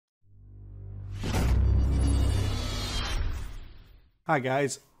Hi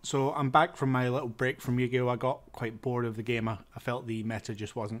guys, so I'm back from my little break from Yu-Gi-Oh! I got quite bored of the game. I felt the meta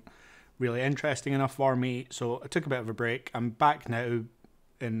just wasn't really interesting enough for me, so I took a bit of a break. I'm back now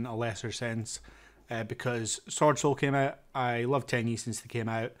in a lesser sense because Swordsoul came out. I love Tenyi since they came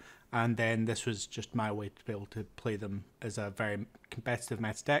out, and then this was just my way to be able to play them as a very competitive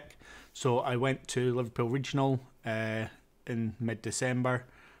meta deck. So I went to Liverpool Regional in mid-December,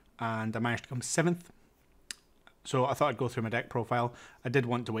 and I managed to come 7th. So I thought I'd go through my deck profile. I did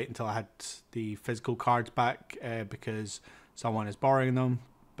want to wait until I had the physical cards back because someone is borrowing them,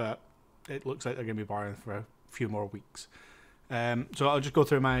 but it looks like they're going to be borrowing for a few more weeks. So I'll just go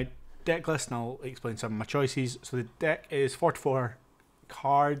through my deck list and I'll explain some of my choices. So the deck is 44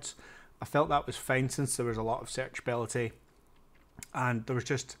 cards. I felt that was fine since there was a lot of searchability and there was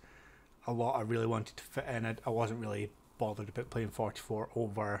just a lot I really wanted to fit in it. I wasn't really bothered about playing 44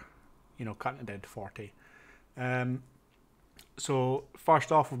 over, cutting it down to 40. So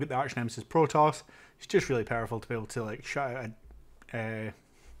first off, we've got the Arch Nemesis Protoss. It's just really powerful to be able to shut out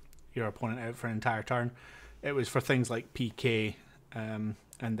your opponent out for an entire turn. It was for things like PK, and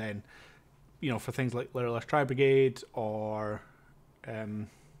then for things like Littlest Tri Brigade or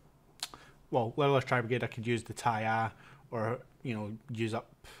Littlest Tri Brigade. I could use the Taya or use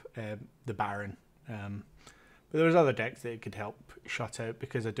up the Baron. But there was other decks that it could help shut out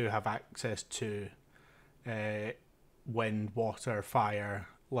because I do have access to wind, water, fire,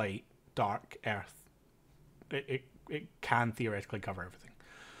 light, dark, earth. It can theoretically cover everything.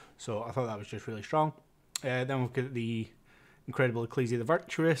 So I thought that was just really strong. Then we've got the Incredible Ecclesia the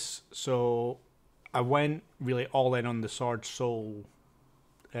Virtuous. So I went really all in on the Swordsoul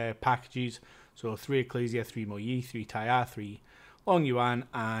packages. So 3 Ecclesia, 3 Moyi, 3 Taya, 3 Long Yuan,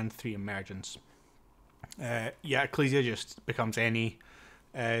 and 3 Emergence. Ecclesia just becomes any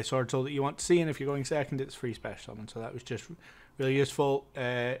Swordsoul that you want to see, and if you're going second, it's free special summon, so that was just really useful.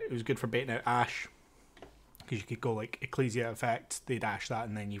 It was good for baiting out Ash because you could go like Ecclesia effect, they dash that,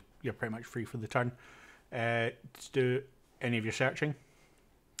 and then you're pretty much free for the turn to do any of your searching.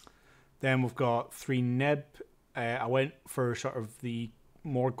 Then we've got 3 Nib. I went for sort of the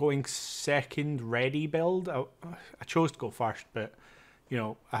more going second ready build. I chose to go first, but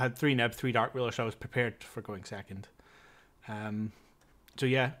I had 3 Nib, 3 Dark Wheeler, so I was prepared for going second. So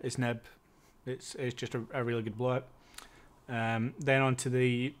yeah, it's Nib. It's just a really good blowout. Then on to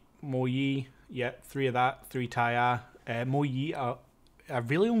the Moyi. Yeah, 3 of that, 3 Taya. Moyi, I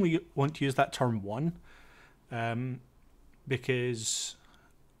really only want to use that turn 1. Because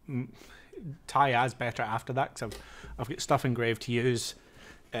Taya's better after that, because I've got stuff engraved to use.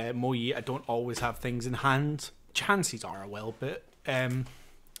 Moyi, I don't always have things in hand. Chances are I will, but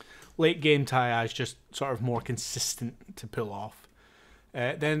late game Taya is just sort of more consistent to pull off.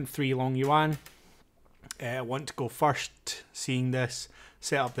 Then 3 Long Yuan. I want to go first, seeing this,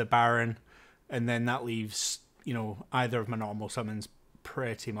 set up the Baron, and then that leaves, either of my normal summons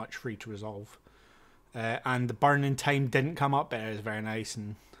pretty much free to resolve. And the burning time didn't come up, but it is very nice,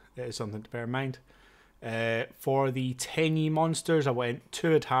 and it is something to bear in mind. For the Tenyi monsters, I went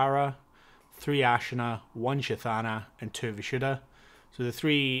 2 Adhara, 3 Ashina, 1 Shithana, and 2 Vishuddha. So the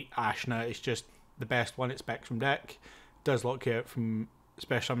 3 Ashina is just the best one. It specs from deck. It does lock you out from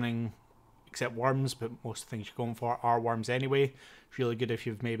special summoning, except worms, but most of the things you're going for are worms anyway. It's really good if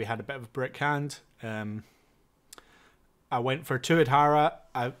you've maybe had a bit of a brick hand. I went for 2 Adhara.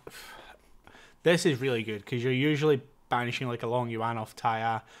 This is really good because you're usually banishing like a Long Yuan off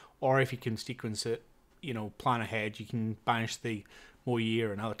Taya, or if you can sequence it, plan ahead, you can banish the Moyi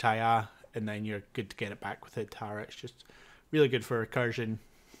or another Taya, and then you're good to get it back with the Adhara. It's just really good for recursion.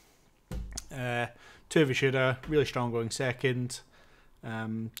 2 Vishuddha, really strong going second.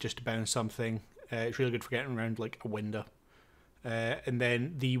 Just to bounce something. It's really good for getting around like a window. And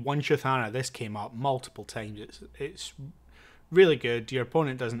then the 1 Shithana, this came up multiple times. It's really good. Your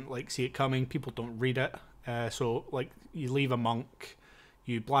opponent doesn't see it coming. People don't read it. So you leave a monk,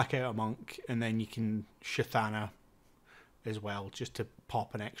 you black out a monk, and then you can Shithana as well, just to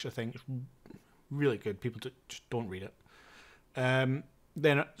pop an extra thing. It's really good. People just don't read it.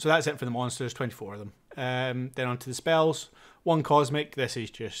 So that's it for the monsters, 24 of them. Then on to the spells. 1 Cosmic. This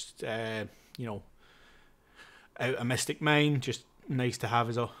is just out a Mystic Mine. Just nice to have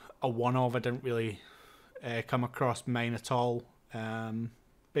as a one of. I didn't really come across mine at all. But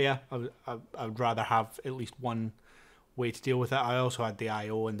yeah, I would rather have at least one way to deal with it. I also had the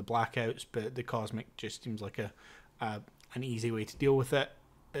IO and the blackouts, but the Cosmic just seems like an easy way to deal with it.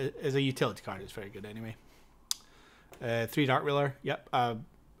 As a utility card, it's very good anyway. 3 Dark Wheeler. Yep.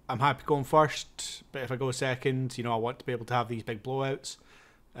 I'm happy going first, but if I go second, I want to be able to have these big blowouts.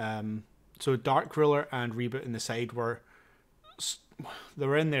 So Dark Ruler and Reboot in the side were they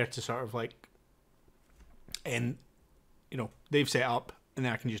were in there to sort of like, and you know, they've set up, and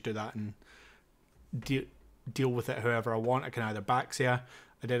then I can just do that and deal with it however I want. I can either Baxia.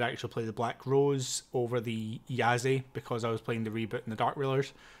 I did actually play the Black Rose over the Yazi because I was playing the Reboot and the Dark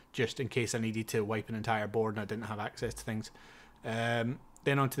Rulers, just in case I needed to wipe an entire board and I didn't have access to things.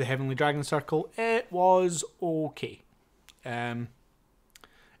 Then onto the Heavenly Dragon Circle. It was okay. I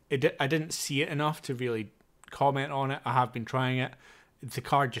didn't see it enough to really comment on it. I have been trying it. The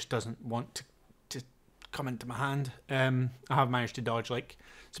card just doesn't want to come into my hand. I have managed to dodge like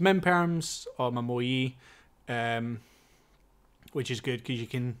some imperms on my Moyi, which is good because you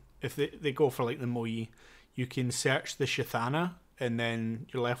can, if they go for like the Moyi, you can search the Shithana and then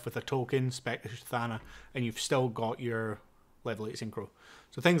you're left with a token, spec the Shithana, and you've still got your level 8 synchro.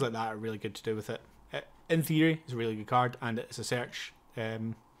 So things like that are really good to do with it. In theory, it's a really good card, and it's a search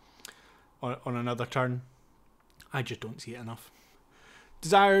on another turn. I just don't see it enough.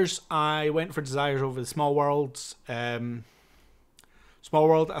 Desires, I went for Desires over the Small Worlds. Small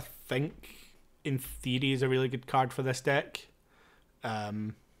World, I think, in theory, is a really good card for this deck.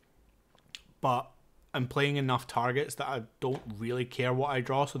 But I'm playing enough targets that I don't really care what I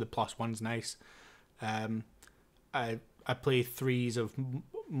draw, so the +1's nice. I play 3s of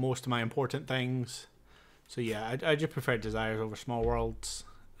most of my important things. So yeah, I just prefer Desires over Small Worlds.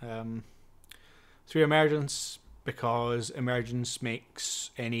 3 Emergence, because Emergence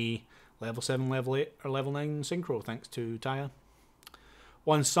makes any level 7, level 8, or level 9 synchro, thanks to Taya.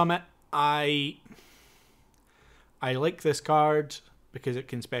 1 Summit, I like this card because it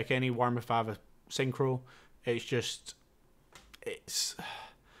can spec any worm if I have a synchro. It's just, it's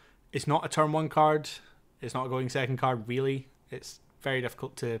not a turn 1 card. It's not a going second card, really. It's very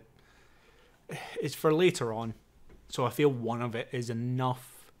difficult to... It's for later on. So I feel one of it is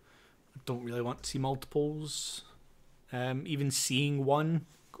enough. I don't really want to see multiples. Even seeing one,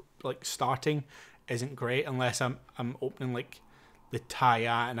 like starting, isn't great unless I'm opening like the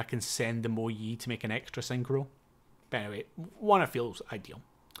Taya and I can send the Moyi to make an extra synchro. But anyway, one I feel is ideal.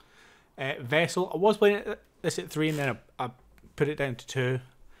 Vessel, I was playing this at 3 and then I put it down to 2.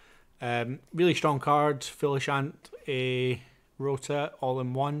 Really strong card, Foolish Ant, a Rota, all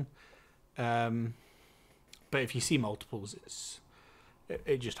in one. But if you see multiples,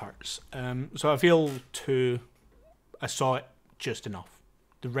 it just hurts. So I feel 2, I saw it just enough,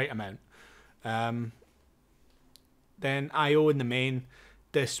 the right amount. Then IO in the main,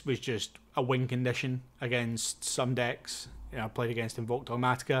 this was just a win condition against some decks. You know, I played against Invoked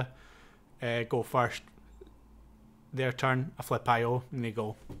Dogmatica, go first, their turn, I flip IO, and they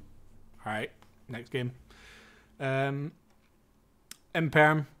go, alright, next game.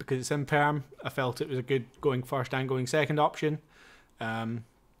 Imperm, because it's Imperm, I felt it was a good going first and going second option. And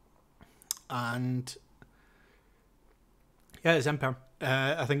yeah, it's Imperm.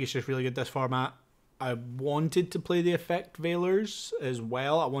 I think it's just really good this format. I wanted to play the Effect Veilers as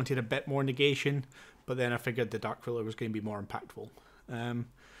well. I wanted a bit more negation, but then I figured the Dark Ruler was going to be more impactful. And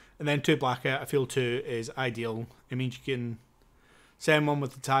then 2 Blackout, I feel 2 is ideal. It means you can send one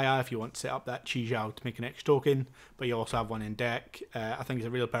with the Taya if you want to set up that Chi Zhao to make an extra token, but you also have one in deck. I think it's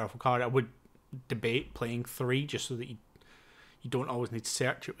a really powerful card. I would debate playing 3 just so that you don't always need to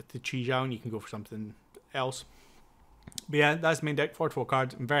search it with the Chi Zhao and you can go for something else. But yeah, that's the main deck, 44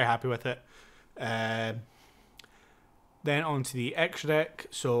 cards. I'm very happy with it. Then on to the extra deck.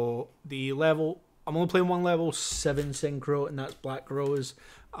 So the level, I'm only playing 1 level 7 synchro, and that's Black Rose.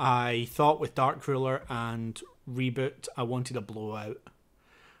 I thought with Dark Ruler and Reboot I wanted a blowout.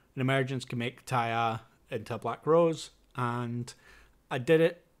 An Emergence can make Taya into a Black Rose, and I did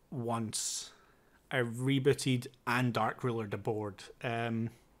it once. I rebooted and Dark Ruler the board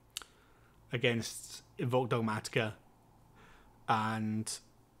against Invoked Dogmatica, and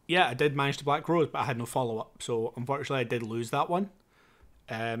yeah, I did manage to Black Rose, but I had no follow-up, so unfortunately I did lose that one.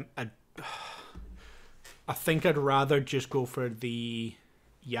 I think I'd rather just go for the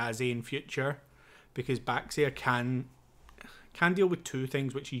Yazi in future, because Baxia can deal with 2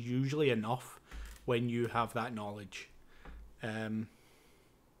 things, which is usually enough when you have that knowledge. So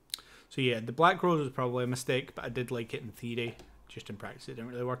yeah, the Black Rose was probably a mistake, but I did like it in theory. Just in practice it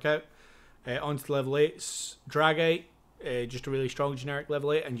didn't really work out. On to the level 8s. Dragite, just a really strong generic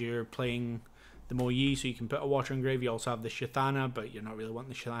level 8, and you're playing the Moyi, so you can put a Water in grave. You also have the Shithana, but you're not really wanting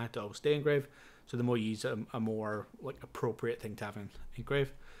the Shithana to always stay in grave. So the Moyi is a more like appropriate thing to have in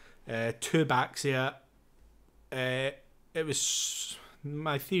grave. 2 Baxia. It was,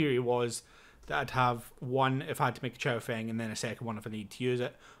 my theory was that I'd have 1 if I had to make a Chow Feng, and then a second one if I need to use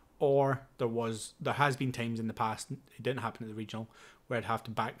it. Or there has been times in the past, it didn't happen at the regional, where I'd have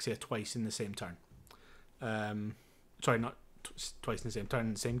to Baxia twice in the same turn. Sorry, not twice in the same turn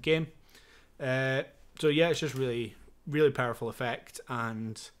in the same game. So yeah, it's just really, really powerful effect,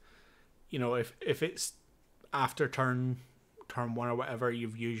 and you know, if it's after turn 1 or whatever,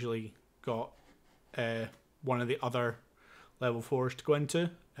 you've usually got one of the other level 4s to go into.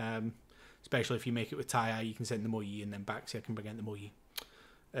 Especially if you make it with Taya, you can send the Moyi, and then Baxia can bring in the Moyi.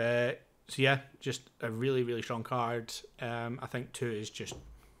 So yeah, just a really, really strong card. I think 2 is just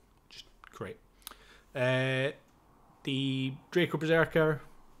great. The Draco Berserker.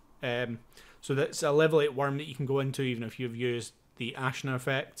 So that's a level 8 worm that you can go into even if you've used the Ashna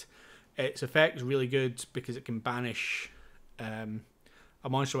effect. Its effect is really good because it can banish a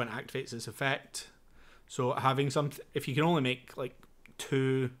monster when it activates its effect. So having something, if you can only make like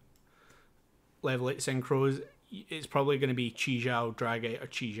 2 level 8 synchros, it's probably going to be Chi Zhao Dragate or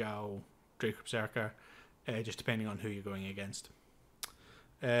Chi Zhao Draco Berserker, just depending on who you're going against.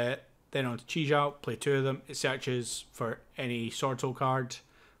 Then on to Chi Zhao, play 2 of them. It searches for any Swordsoul card,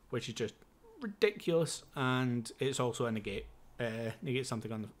 which is just ridiculous, and it's also a negate. Negate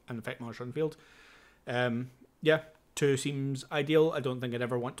something on an effect monster on the field. Yeah, 2 seems ideal. I don't think I'd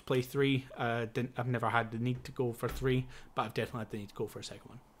ever want to play 3. I've never had the need to go for 3, but I've definitely had the need to go for a second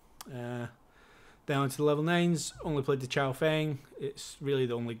one. Then on to the level 9s, only played the Chao Feng. It's really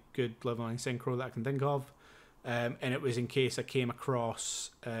the only good level 9 synchro that I can think of. And it was in case I came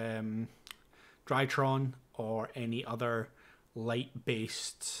across Drytron or any other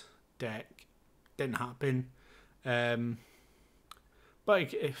light-based deck. Didn't happen. But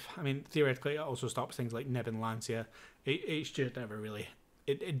theoretically, it also stops things like Nib and Lancia. It's just never really...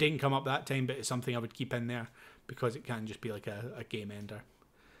 It didn't come up that time, but it's something I would keep in there because it can just be like a game ender.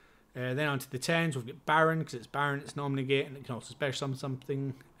 Then on to the 10s, we've got Baron, because it's Baron, it's non-negate, and it can also special summon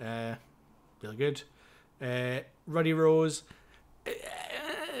something. Really good. Ruddy Rose.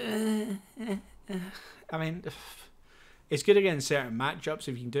 I mean, it's good against certain matchups.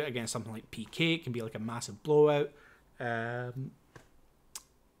 If you can do it against something like PK, it can be like a massive blowout.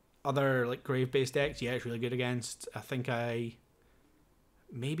 Other like grave-based decks, yeah, it's really good against. I think I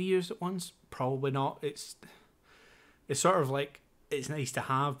maybe used it once, probably not. It's sort of like, it's nice to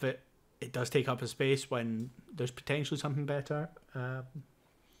have, but it does take up a space when there's potentially something better. And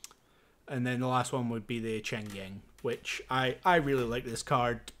then the last one would be the Cheng Ying, which I really like this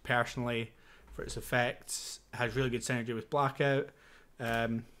card personally for its effects. It has really good synergy with Blackout.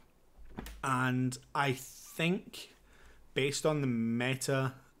 And I think based on the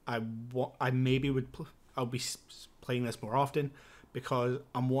meta, I'll be playing this more often because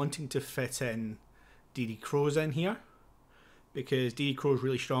I'm wanting to fit in DD Crows in here. Because DD Crow is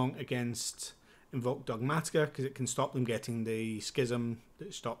really strong against Invoke Dogmatica because it can stop them getting the Schism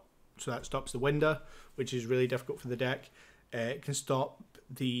so that stops the Winder, which is really difficult for the deck. It can stop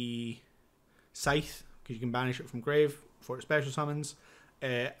the Scythe because you can banish it from grave for its special summons,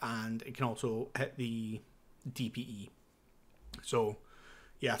 and it can also hit the DPE. So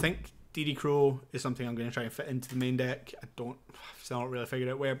yeah, I think DD Crow is something I'm going to try and fit into the main deck. Still not really figured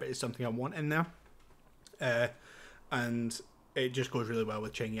out where, but it's something I want in there. And it just goes really well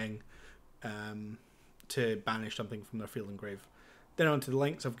with Cheng Ying to banish something from their field and grave. Then on to the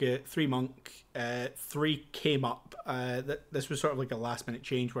links, I've got 3 Monk. 3 came up. This was sort of like a last minute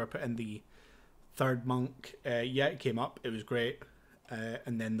change where I put in the 3rd Monk. Yeah, it came up. It was great.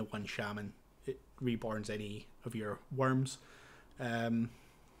 And then the 1 Shaman. It reborns any of your worms. Then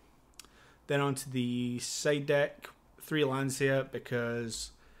on to the side deck. 3 Lancia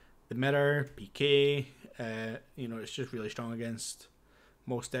because the Mirror, PK... it's just really strong against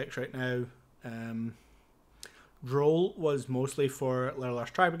most decks right now. Droll was mostly for Lurelur's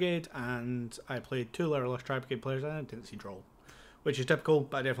Tri-Brigade, and I played 2 Lurelur's Tri-Brigade players and I didn't see Droll, which is typical,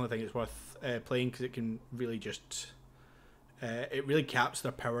 but I definitely think it's worth playing because it can really just... it really caps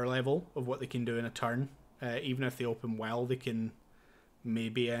their power level of what they can do in a turn. Even if they open well, they can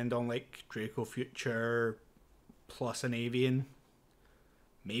maybe end on like Draco Future plus an Avian.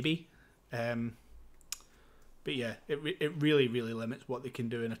 Maybe. But yeah, it really, really limits what they can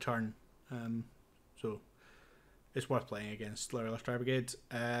do in a turn. So it's worth playing against Lurelur's Tri-Brigade.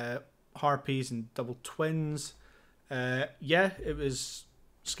 Harpies and Double Twins. Yeah, it was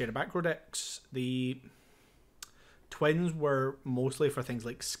scared of backrow decks. The Twins were mostly for things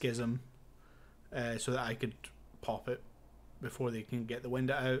like Schism, so that I could pop it before they can get the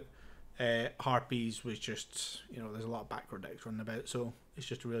Wind out. Harpies was just, there's a lot of backrow decks running about, so it's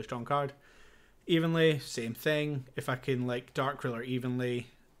just a really strong card. Evenly, same thing. If I can like Dark Ruler evenly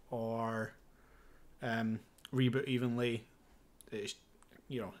or Reboot evenly, it's,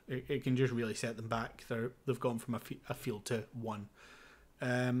 it can just really set them back. They've gone from a field to 1.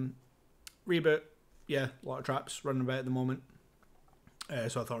 Reboot, yeah, a lot of traps running about at the moment.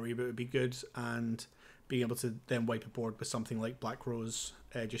 So I thought Reboot would be good, and being able to then wipe a board with something like Black Rose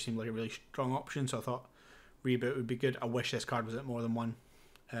just seemed like a really strong option. So I thought Reboot would be good. I wish this card was at more than one.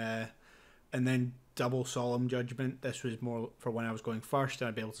 And then double Solemn Judgment. This was more for when I was going first, and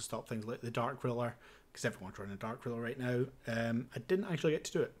I'd be able to stop things like the Dark Ruler, because everyone's running a Dark Ruler right now. I didn't actually get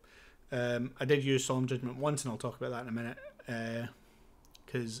to do it. I did use Solemn Judgment once, and I'll talk about that in a minute,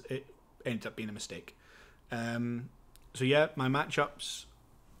 because it ended up being a mistake. So yeah, my matchups.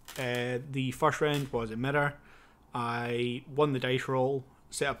 The first round was a mirror. I won the dice roll,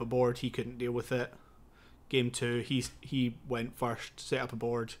 set up a board. He couldn't deal with it. Game 2, he went first, set up a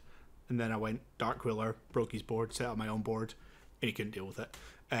board, and then I went Dark Ruler, broke his board, set up my own board, and he couldn't deal with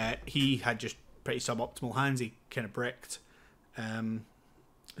it. He had just pretty suboptimal hands. He kind of bricked,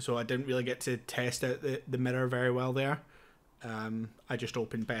 so I didn't really get to test out the mirror very well there. I just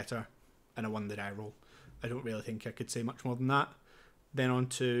opened better, and I won the die roll. I don't really think I could say much more than that. Then on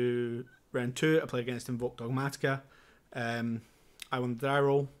to round 2, I played against Invoke Dogmatica. I won the die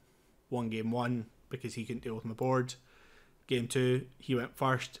roll, won game 1 because he couldn't deal with my board. Game 2, he went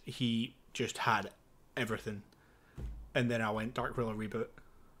first. He just had everything, and then I went Dark Ruler Reboot,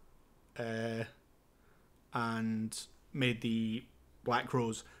 and made the Black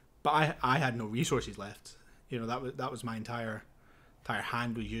Rose. But I had no resources left. You know, that was my entire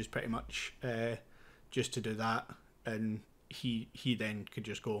hand was used pretty much just to do that, and he then could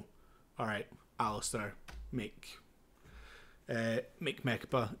just go, all right, Alistair, make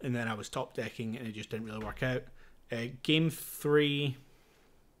Mechpa, and then I was top decking, and it just didn't really work out. Game 3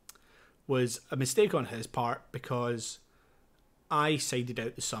 was a mistake on his part, because I sided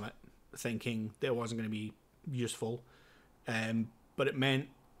out the summit thinking that it wasn't going to be useful, but it meant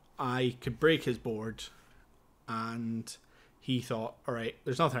I could break his board, and he thought, all right,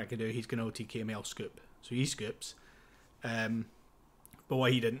 there's nothing I can do, he's going to OTK me, I'll scoop. So he scoops, but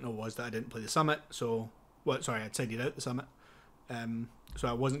what he didn't know was that I didn't play the summit, so I'd sided out the summit, so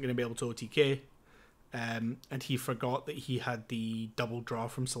I wasn't going to be able to OTK, and he forgot that he had the double draw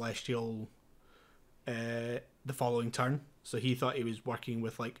from Celestial the following turn, so he thought he was working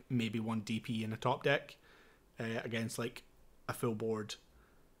with like maybe one DP in a top deck against like a full board.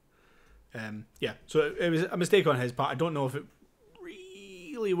 So it was a mistake on his part. I don't know if it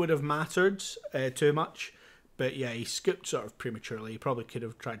really would have mattered too much, but yeah, he scooped sort of prematurely. He probably could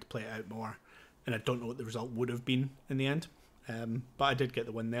have tried to play it out more, and I don't know what the result would have been in the end, but I did get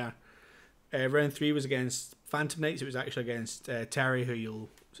the win there. Round 3 was against Phantom Knights. It was actually against Terry, who you'll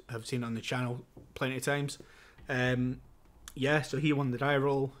have seen on the channel plenty of times. So he won the die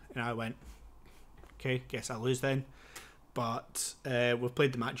roll, and I went, okay, guess I'll lose then. But we've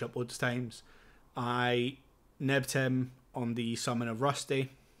played the matchup loads of times. I nibbed him on the summon of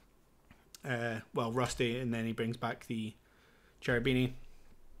Rusty. Rusty, and then he brings back the Cherubini.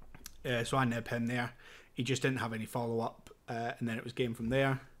 So I nib him there. He just didn't have any follow-up, and then it was game from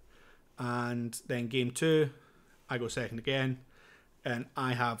there. And then game 2, I go second again, and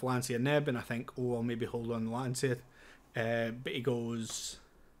I have Lancia nib, and I think, oh, I'll maybe hold on to Lancia. But he goes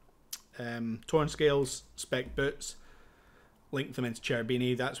Torn Scales, Spec Boots, link them into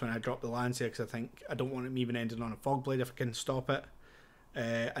Cherubini. That's when I drop the Lancia, because I think I don't want him even ending on a Fogblade if I can stop it.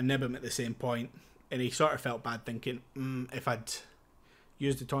 I nib him at the same point, and he sort of felt bad, thinking, if I'd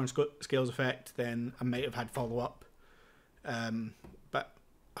used the Torn Scales effect, then I might have had follow-up. But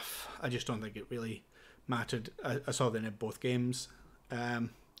I just don't think it really mattered. I saw the nib both games. Then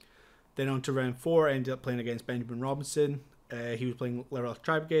on to round 4, I ended up playing against Benjamin Robinson. He was playing Liverpool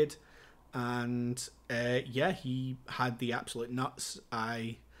Tri-Brigade, and he had the absolute nuts.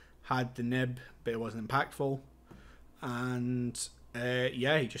 I had the nib, but it wasn't impactful, and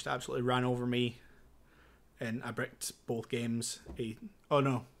he just absolutely ran over me, and I bricked both games.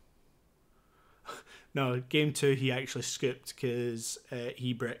 Game 2 he actually scooped because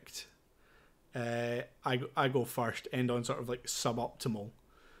he bricked. I go first, end on sort of like suboptimal,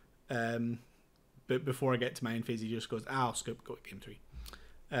 but before I get to my end phase, he just goes, I'll scoop, go to game 3.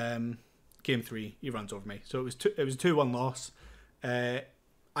 Game 3, he runs over me. So it was a 2-1 loss.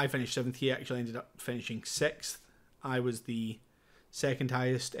 I finished 7th. He actually ended up finishing 6th. I was the second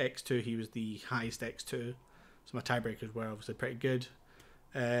highest X2. He was the highest X2. So my tiebreakers were obviously pretty good.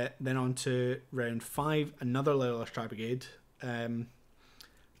 Then on to round 5, another Liverpool Tri-Brigade.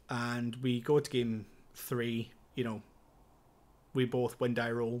 And we go to game 3. You know, we both win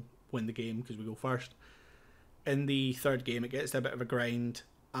die roll, win the game because we go first. In the third game, it gets a bit of a grind.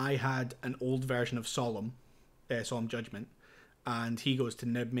 I had an old version of Solemn Judgment, and he goes to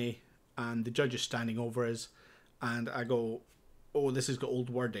nib me, and the judge is standing over us, and I go, oh, this has got old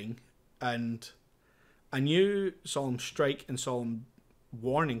wording, and I knew Solemn Strike and Solemn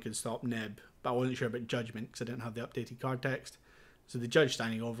Warning could stop Nib, but I wasn't sure about Judgment because I didn't have the updated card text. So the judge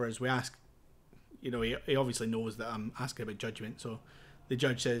standing over us, we ask, you know, he obviously knows that I'm asking about Judgment, so the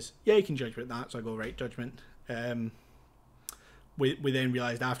judge says, yeah, you can judge with that, so I go, right, Judgment. We then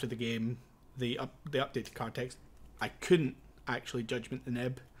realised after the game, the updated card text, I couldn't actually Judgment the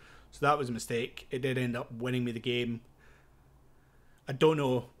Nib, so that was a mistake. It did end up winning me the game. I don't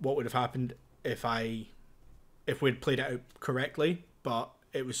know what would have happened if we'd played it out correctly, but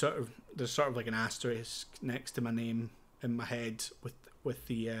it was there's sort of like an asterisk next to my name in my head with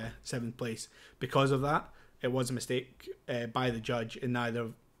the 7th place because of that. It was a mistake by the judge,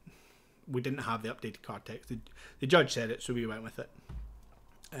 and we didn't have the updated card text. The judge said it, so we went with it.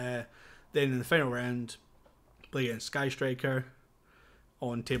 Then in the final round, played against Sky Striker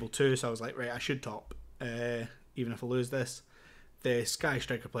on table 2, so I was like, right, I should top, even if I lose this. The Sky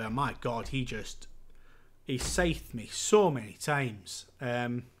Striker player, my god, he scythed me so many times.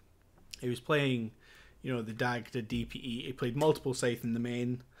 He was playing, you know, the DAG, the DPE. He played multiple scythe in the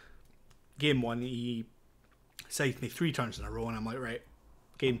main. Game 1, he scythed me 3 turns in a row, and I'm like, right,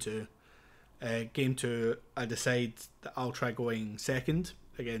 game 2. Game 2, I decide that I'll try going second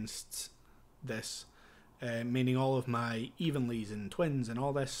against this, meaning all of my evenlies and twins and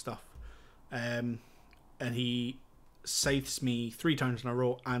all this stuff. And he scythes me 3 turns in a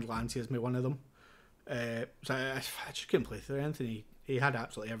row and Lancias me one of them. So I just couldn't play through anything. He had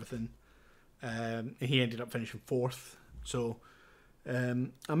absolutely everything. And he ended up finishing 4th. So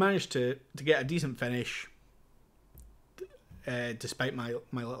I managed to get a decent finish, despite my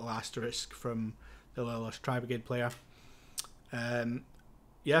little asterisk from the Littlest Tri-Brigade player.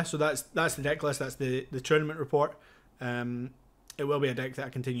 Yeah, so that's the deck list. That's the tournament report. It will be a deck that I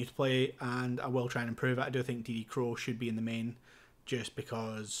continue to play, and I will try and improve it. I do think DD Crow should be in the main, just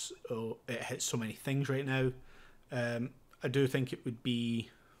because it hits so many things right now. I do think it would be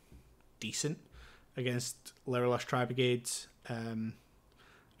decent against Littlest Tri-Brigades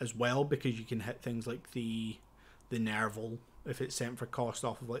as well, because you can hit things like the Nerval if it's sent for cost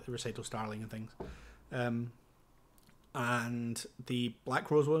off of like the Recital Starling and things. And the Black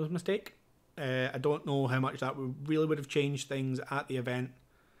Rose was a mistake. I don't know how much that really would have changed things at the event.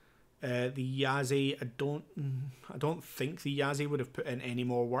 The Yazi, I don't think the Yazi would have put in any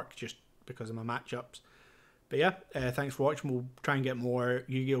more work just because of my matchups. But yeah, thanks for watching. We'll try and get more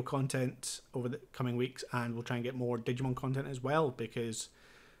Yu-Gi-Oh content over the coming weeks, and we'll try and get more Digimon content as well, because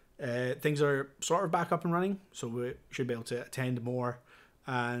things are sort of back up and running, so we should be able to attend more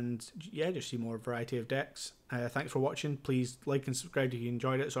and yeah, just see more variety of decks. Thanks for watching. Please like and subscribe if you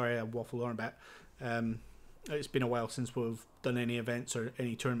enjoyed it. Sorry I waffled on a bit. It's been a while since we've done any events or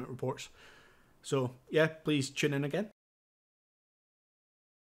any tournament reports, so yeah, please tune in again.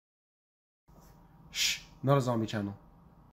 Shh, not a zombie channel.